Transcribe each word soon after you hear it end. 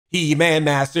He-Man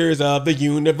Masters of the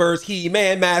Universe,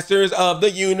 He-Man Masters of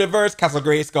the Universe, Castle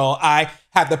Grayskull, I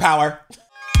have the power.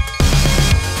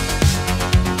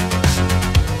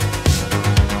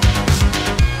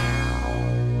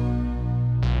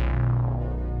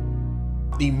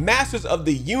 The Masters of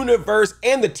the Universe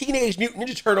and the Teenage Mutant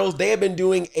Ninja Turtles, they have been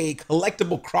doing a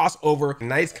collectible crossover.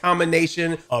 Nice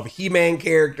combination of He-Man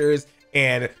characters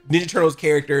and Ninja Turtles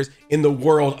characters in the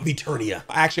world of Eternia.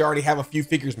 I actually already have a few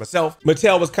figures myself.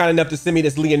 Mattel was kind enough to send me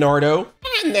this Leonardo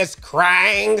and this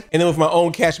Krang. And then with my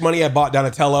own cash money, I bought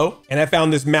Donatello. And I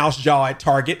found this mouse jaw at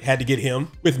Target, had to get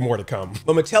him, with more to come.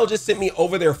 But Mattel just sent me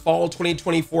over their fall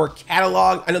 2024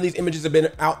 catalog. I know these images have been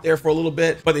out there for a little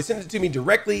bit, but they sent it to me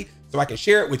directly so I can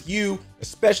share it with you,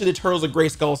 especially the Turtles of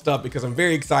Grayskull stuff, because I'm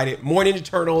very excited. More Ninja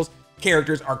Turtles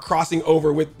characters are crossing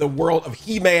over with the world of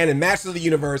He-Man and Masters of the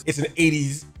Universe. It's an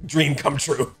 80s dream come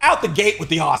true. Out the gate with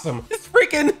the awesome. It's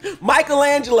freaking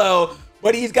Michelangelo,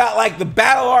 but he's got like the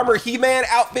battle armor He-Man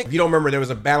outfit. If you don't remember, there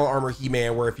was a battle armor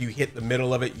He-Man where if you hit the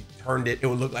middle of it, you turned it, it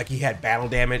would look like he had battle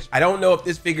damage. I don't know if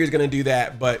this figure is gonna do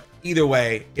that, but either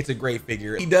way, it's a great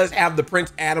figure. He does have the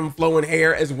Prince Adam flowing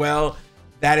hair as well.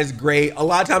 That is great. A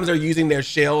lot of times they're using their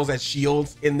shells as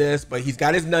shields in this, but he's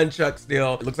got his nunchuck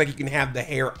still. It looks like you can have the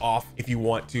hair off if you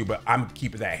want to, but I'm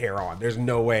keeping that hair on. There's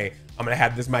no way I'm gonna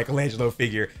have this Michelangelo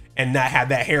figure and not have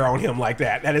that hair on him like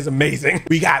that. That is amazing.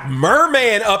 We got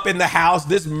Merman up in the house.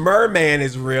 This Merman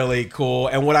is really cool.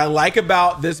 And what I like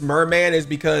about this Merman is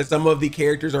because some of the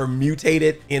characters are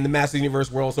mutated in the Master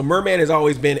Universe world. So Merman has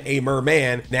always been a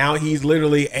merman. Now he's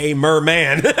literally a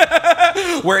merman.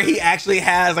 Where he actually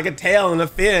has like a tail and a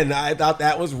fin. I thought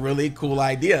that was really cool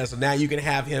idea. So now you can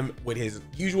have him with his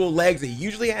usual legs that he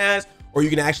usually has, or you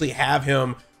can actually have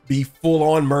him be full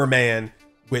on merman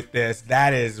with this.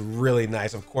 That is really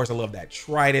nice. Of course, I love that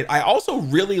trident. I also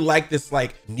really like this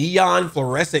like neon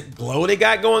fluorescent glow they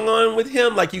got going on with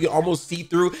him. Like you can almost see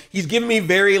through. He's giving me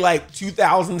very like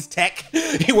 2000s tech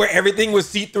where everything was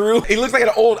see through. He looks like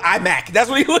an old iMac. That's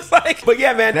what he looks like. But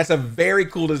yeah, man, that's a very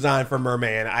cool design for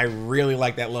Merman. I really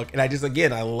like that look. And I just,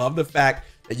 again, I love the fact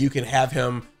that you can have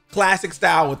him classic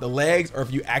style with the legs, or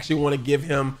if you actually want to give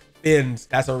him fins,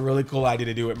 that's a really cool idea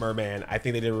to do with Merman. I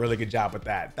think they did a really good job with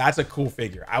that. That's a cool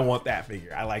figure. I want that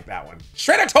figure. I like that one.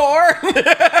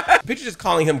 Shreddator! Picture just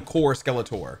calling him Core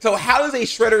Skeletor. So how does a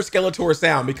Shredder Skeletor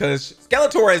sound? Because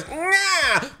Skeletor is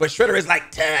nah, but Shredder is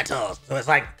like turtles. So it's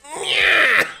like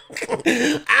nah.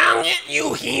 I'll get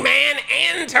you, He-Man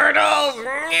and Turtles.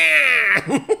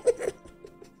 Nah.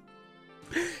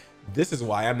 This is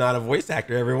why I'm not a voice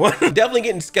actor, everyone. Definitely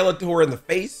getting Skeletor in the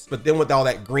face, but then with all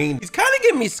that green, he's kind of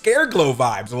giving me Scareglow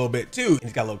vibes a little bit too.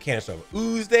 He's got a little canister of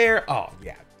ooze there. Oh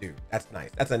yeah, dude, that's nice.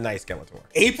 That's a nice Skeletor.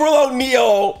 April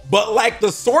O'Neil, but like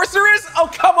the sorceress?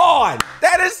 Oh, come on.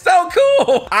 That is so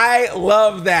cool. I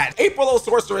love that. April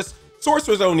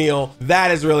Sorceress O'Neil, that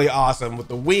is really awesome with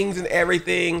the wings and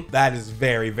everything. That is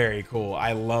very, very cool.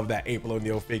 I love that April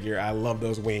O'Neil figure. I love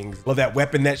those wings. Love that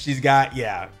weapon that she's got.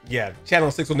 Yeah.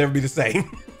 Channel 6 will never be the same.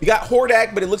 You got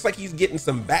Hordak, but it looks like he's getting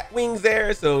some bat wings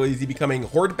there. So is he becoming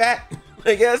Hordbat,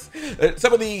 I guess?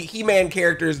 Some of the He-Man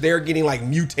characters, they're getting like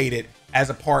mutated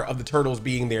as a part of the Turtles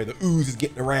being there. The ooze is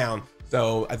getting around.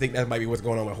 So I think that might be what's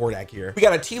going on with Hordak here. We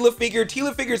got a Teela figure.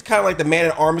 Teela figure is kind of like the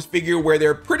Man-at-Arms figure where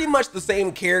they're pretty much the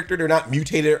same character. They're not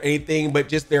mutated or anything, but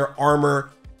just their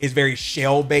armor is very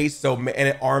shell-based. So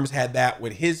Man-at-Arms had that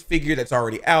with his figure that's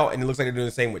already out, and it looks like they're doing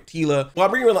the same with Teela. Well,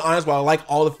 I'm being really honest, while I like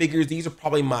all the figures, these are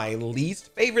probably my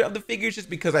least favorite of the figures just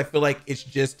because I feel like it's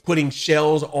just putting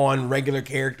shells on regular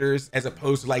characters as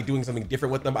opposed to like doing something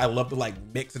different with them. I love the like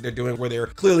mix that they're doing where they're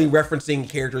clearly referencing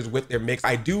characters with their mix.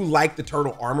 I do like the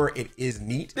turtle armor. It is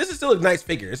neat. This is still a nice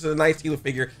figure. This is a nice Teela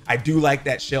figure. I do like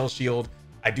that shell shield.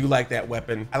 I do like that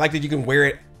weapon. I like that you can wear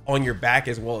it on your back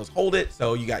as well as hold it,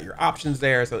 so you got your options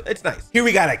there, so it's nice. Here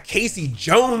we got a Casey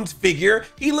Jones figure.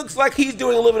 He looks like he's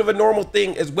doing a little bit of a normal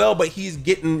thing as well, but he's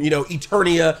getting, you know,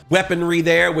 Eternia weaponry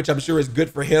there, which I'm sure is good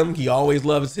for him. He always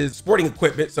loves his sporting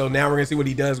equipment, so now we're gonna see what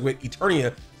he does with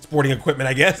Eternia sporting equipment,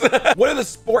 I guess. What are the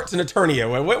sports in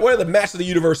Eternia? What are the Master of the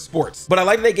Universe sports? But I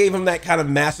like that they gave him that kind of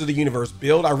Master of the Universe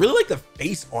build. I really like the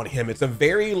face on him. It's a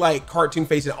very like cartoon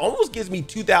face. It almost gives me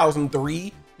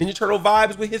 2003 Ninja Turtle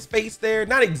vibes with his face there.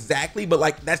 Not exactly, but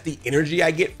like that's the energy I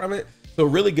get from it. So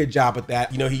really good job with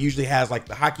that. You know, he usually has like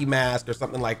the hockey mask or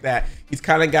something like that. He's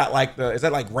kind of got like is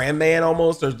that like Ram Man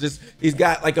almost, or just, he's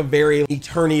got like a very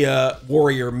Eternia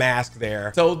warrior mask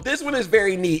there. So this one is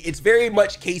very neat. It's very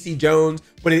much Casey Jones,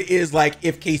 but it is like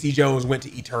if Casey Jones went to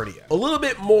Eternia. A little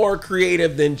bit more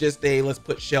creative than just let's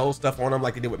put shell stuff on him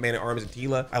like they did with Man at Arms and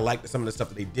Tila. I like some of the stuff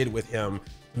that they did with him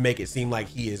to make it seem like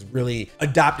he is really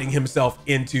adopting himself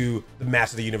into the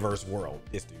Master of the Universe world.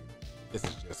 This dude, this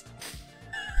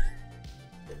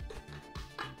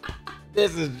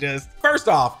is just, first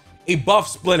off, a buff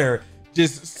Splinter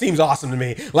just seems awesome to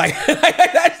me. Like,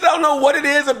 I just don't know what it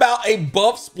is about a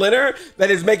buff Splinter that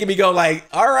is making me go like,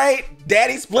 all right,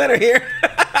 Daddy Splinter here.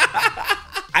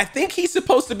 I think he's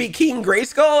supposed to be King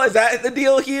Grayskull. Is that the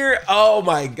deal here? Oh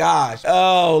my gosh.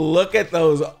 Oh, look at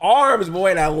those arms,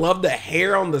 boy. And I love the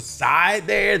hair on the side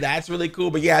there. That's really cool.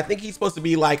 But yeah, I think he's supposed to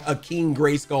be like a King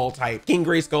Grayskull type. King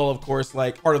Grayskull, of course,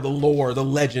 like part of the lore, the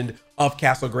legend of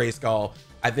Castle Grayskull.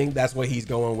 I think that's what he's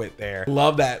going with there.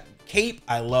 Love that cape.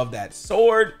 I love that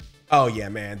sword. Oh yeah,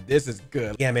 man, this is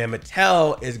good. Yeah, man,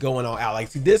 Mattel is going all out. Like,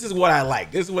 see, this is what I like.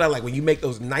 This is what I like when you make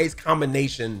those nice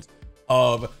combinations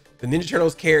of the Ninja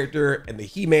Turtles character and the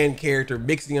He-Man character,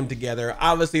 mixing them together.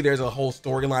 Obviously, there's a whole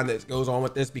storyline that goes on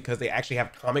with this because they actually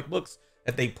have comic books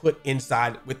that they put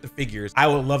inside with the figures. I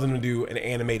would love them to do an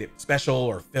animated special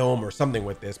or film or something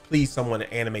with this. Please, someone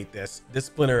animate this. This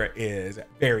Splinter is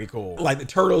very cool. Like, the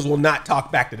Turtles will not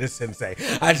talk back to this sensei.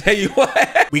 I tell you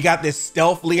what. We got this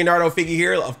stealth Leonardo figure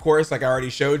here. Of course, like I already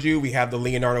showed you, we have the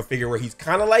Leonardo figure where he's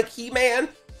kind of like He-Man.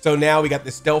 So now we got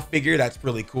this stealth figure. That's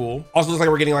really cool. Also looks like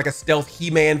we're getting like a stealth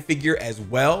He-Man figure as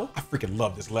well. I freaking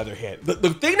love this Leatherhead.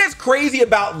 The thing that's crazy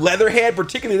about Leatherhead,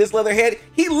 particularly this Leatherhead,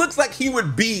 he looks like he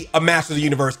would be a Master of the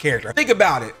Universe character. Think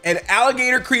about it. An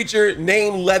alligator creature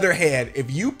named Leatherhead. If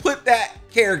you put that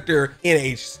character in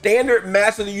a standard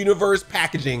Master of the Universe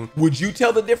packaging, would you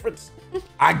tell the difference?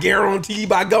 I guarantee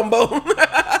by gumbo.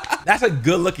 That's a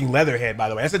good looking Leatherhead, by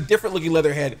the way. That's a different looking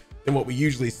Leatherhead than what we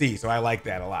usually see. So I like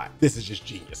that a lot. This is just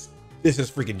genius. This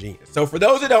is freaking genius. So for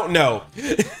those that don't know,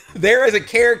 there is a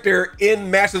character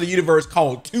in Master of the Universe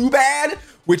called Too Bad,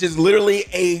 which is literally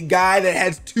a guy that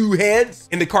has two heads.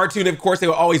 In the cartoon, of course, they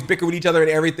will always bicker with each other and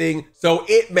everything. So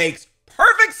it makes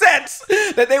perfect sense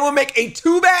that they will make a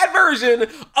Too Bad version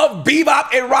of Bebop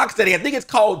and Rocksteady. I think it's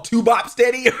called Two Bop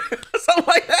Steady or something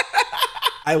like that.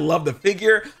 I love the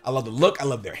figure. I love the look. I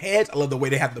love their heads. I love the way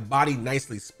they have the body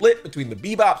nicely split between the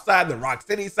Bebop side and the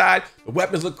Rocksteady side. The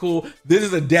weapons look cool. This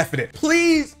is a definite.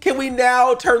 Please, can we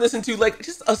now turn this into like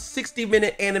just a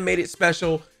 60-minute animated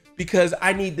special? Because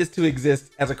I need this to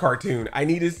exist as a cartoon. I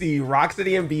need to see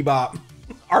Rocksteady and Bebop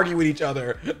argue with each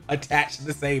other attached to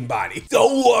the same body.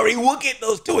 Don't worry, we'll get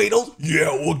those Tweedles.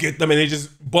 Yeah, we'll get them. And they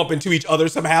just bump into each other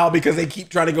somehow because they keep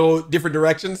trying to go different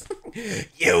directions.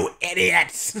 You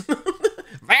idiots.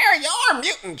 They're your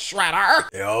mutant, Shredder.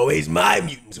 They're always my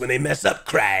mutants when they mess up,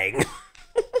 Krang. When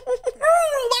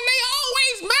they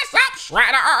always mess up,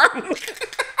 Shredder.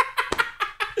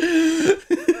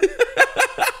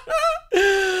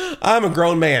 I'm a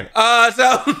grown man.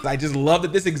 So I just love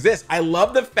that this exists. I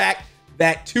love the fact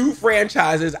that two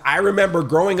franchises I remember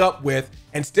growing up with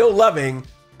and still loving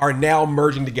are now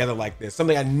merging together like this.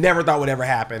 Something I never thought would ever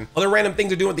happen. Other random things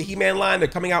they're doing with the He-Man line, they're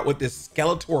coming out with this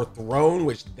Skeletor throne,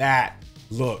 which that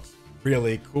looks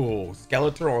really cool.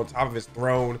 Skeletor on top of his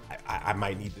throne. I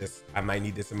might need this. I might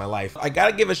need this in my life. I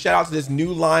gotta give a shout out to this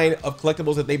new line of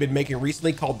collectibles that they've been making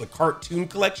recently called the Cartoon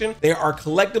Collection. There are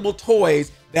collectible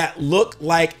toys that look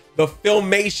like the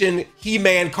Filmation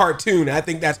He-Man cartoon. And I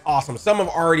think that's awesome. Some have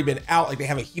already been out, like they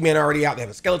have a He-Man already out, they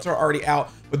have a Skeletor already out,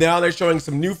 but now they're showing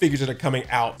some new figures that are coming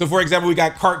out. So for example, we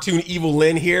got cartoon Evil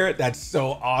Lyn here. That's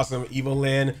so awesome. Evil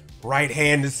Lyn, right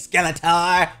hand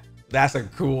Skeletor. That's a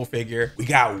cool figure. We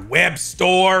got Web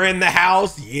Store in the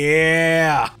house.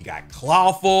 Yeah. You got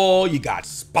Clawful, you got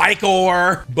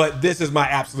Spikor, but this is my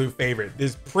absolute favorite.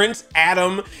 This Prince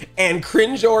Adam and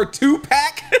Cringeor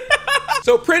 2-pack.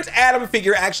 So Prince Adam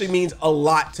figure actually means a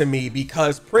lot to me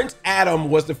because Prince Adam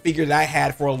was the figure that I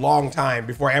had for a long time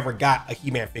before I ever got a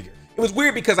He-Man figure. It was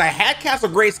weird because I had Castle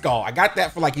Grayskull. I got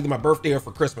that for like either my birthday or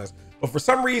for Christmas. But for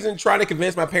some reason, trying to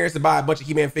convince my parents to buy a bunch of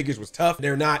He-Man figures was tough.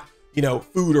 They're not, you know,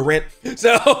 food or rent.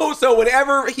 So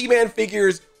whenever He-Man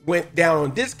figures went down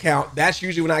on discount, that's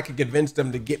usually when I could convince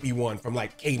them to get me one from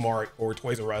like Kmart or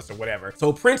Toys R Us or whatever.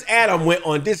 So Prince Adam went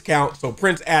on discount. So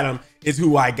Prince Adam is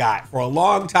who I got for a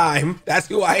long time. That's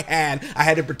who I had. I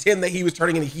had to pretend that he was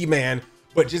turning into He-Man,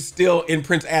 but just still in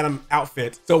Prince Adam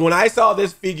outfits. So when I saw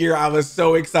this figure, I was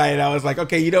so excited. I was like,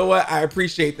 okay, you know what? I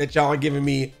appreciate that y'all are giving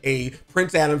me a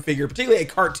Prince Adam figure, particularly a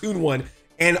cartoon one.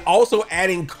 and also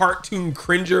adding cartoon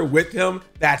Cringer with him.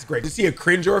 That's great. To see a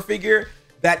Cringer figure,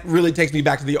 that really takes me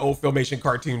back to the old Filmation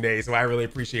cartoon days, so I really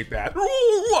appreciate that. Ooh,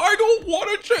 I don't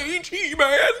want to change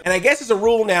He-Man. And I guess it's a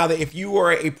rule now that if you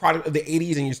are a product of the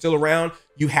 80s and you're still around,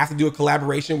 you have to do a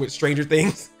collaboration with Stranger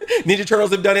Things. Ninja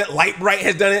Turtles have done it, Light Bright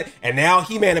has done it, and now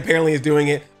He-Man apparently is doing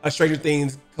it, a Stranger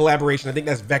Things collaboration. I think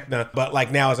that's Vecna, but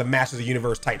like now as a Masters of the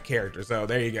Universe type character, so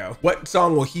there you go. What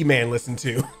song will He-Man listen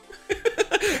to?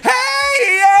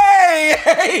 Hey, hey,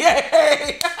 hey,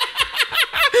 hey.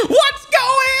 What's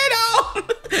going on?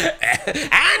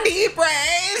 I need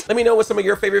praise. Let me know what some of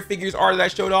your favorite figures are that I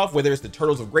showed off, whether it's the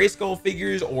Turtles of Grayskull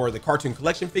figures or the cartoon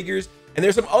collection figures. And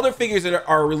there's some other figures that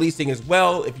are releasing as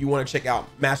well. If you want to check out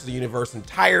Masters of the Universe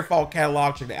entire fall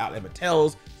catalog, check it out at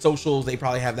Mattel's socials. They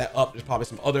probably have that up. There's probably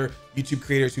some other YouTube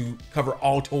creators who cover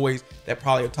all toys that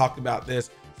probably have talked about this.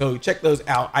 So check those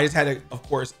out. I just had to, of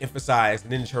course, emphasize the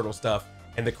Ninja Turtle stuff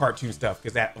and the cartoon stuff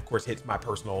because that, of course, hits my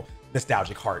personal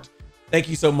nostalgic heart. Thank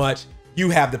you so much. You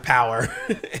have the power.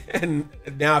 And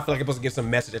now I feel like I'm supposed to give some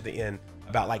message at the end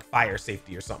about like fire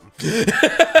safety or something.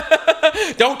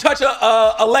 Don't touch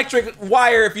a electric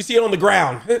wire if you see it on the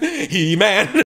ground. He-Man.